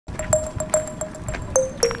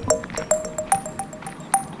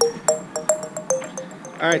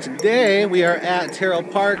All right, today we are at Terrell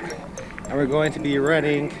Park and we're going to be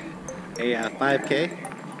running a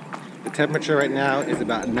 5K. The temperature right now is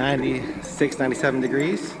about 96, 97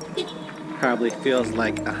 degrees. Probably feels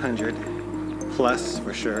like 100 plus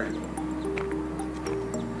for sure.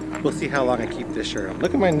 We'll see how long I keep this shirt on.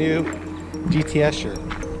 Look at my new GTS shirt.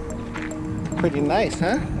 Pretty nice,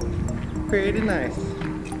 huh? Pretty nice.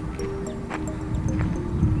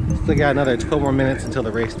 Still got another 12 more minutes until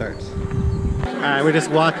the race starts. Alright, we're just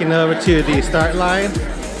walking over to the start line.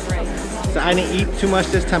 So I didn't eat too much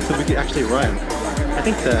this time so we could actually run. I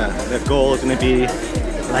think the goal is going to be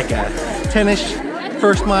like a 10-ish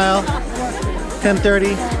first mile,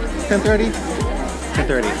 10:30, 10:30,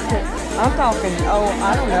 10:30. I'm talking,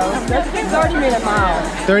 I don't know, that's 30-minute miles.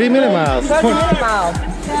 30-minute miles. 30-minute miles.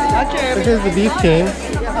 Not sure. This is the beef team.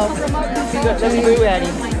 Let's move at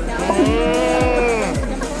him.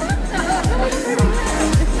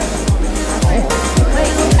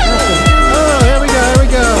 Oh, here we go, here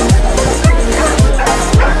we go.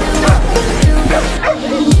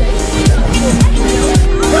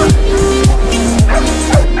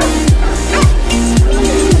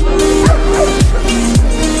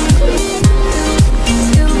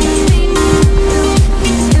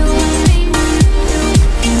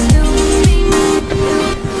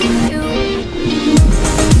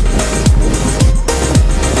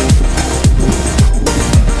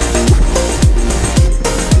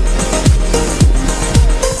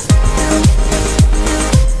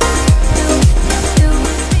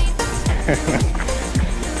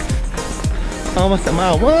 Almost at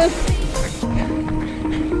mile 1.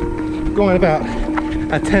 Going about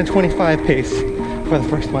a 10:25 pace for the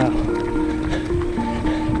first mile.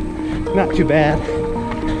 Not too bad.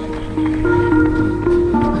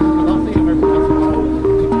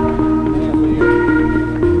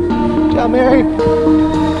 Good job, Mary.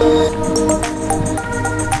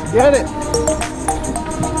 Get it.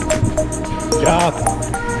 Good job.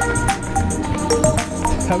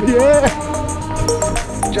 Yeah.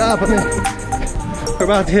 Good job, honey. We're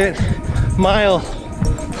about to hit mile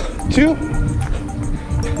 2.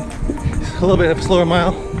 It's a little bit of a slower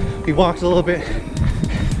mile. We walked a little bit,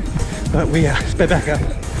 but we sped back up.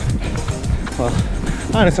 Well,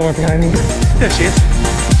 Anna's somewhere behind me. There she is.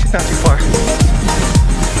 She's not too far.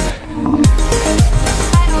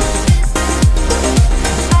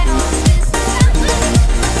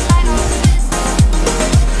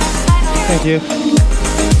 Thank you.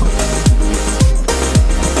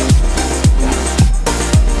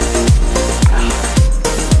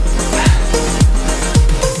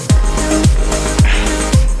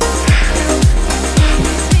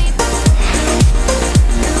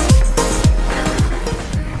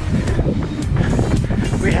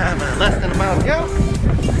 We have less than a mile to go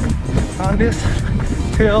on this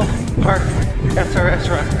Terrell Park SRS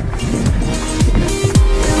run.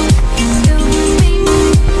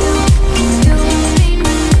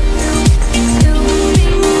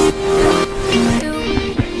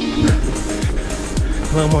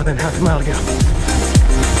 A little more than half a mile to go.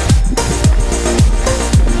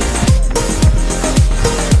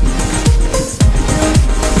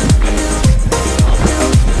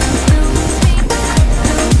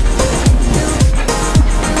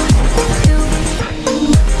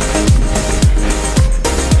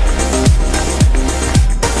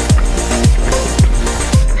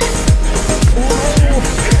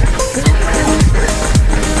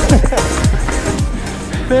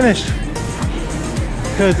 Finished.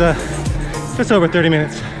 It was just over 30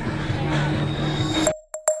 minutes.